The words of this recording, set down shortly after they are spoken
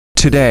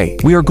Today,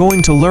 we are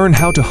going to learn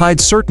how to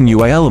hide certain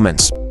UI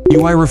elements.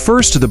 UI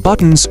refers to the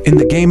buttons in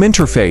the game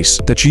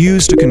interface that you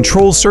use to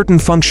control certain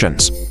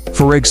functions.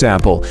 For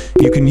example,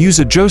 you can use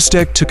a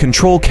joystick to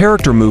control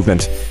character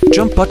movement,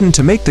 jump button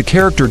to make the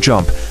character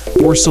jump,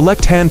 or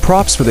select hand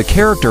props for the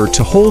character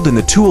to hold in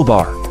the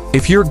toolbar.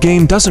 If your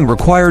game doesn't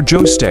require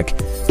joystick,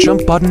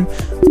 jump button,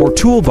 or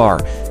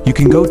toolbar, you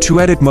can go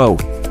to Edit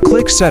Mode,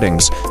 click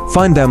Settings,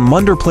 find them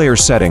under Player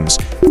Settings,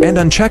 and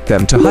uncheck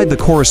them to hide the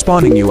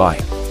corresponding UI.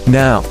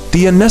 Now,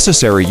 the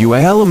unnecessary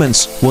UI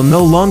elements will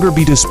no longer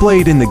be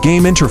displayed in the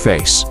game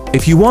interface.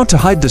 If you want to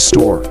hide the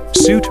store,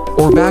 suit,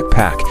 or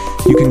backpack,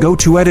 you can go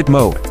to Edit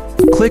Mode,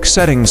 click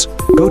Settings,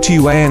 go to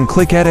UI and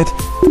click Edit,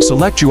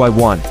 select UI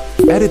 1,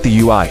 edit the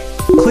UI,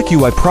 click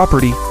UI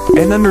Property,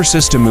 and under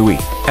System UI,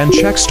 and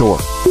check Store,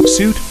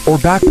 Suit, or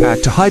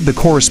Backpack to hide the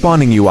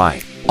corresponding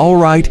UI.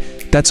 Alright,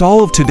 that's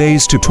all of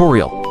today's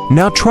tutorial.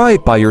 Now try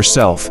it by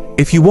yourself.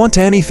 If you want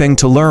anything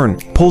to learn,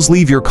 please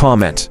leave your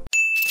comment.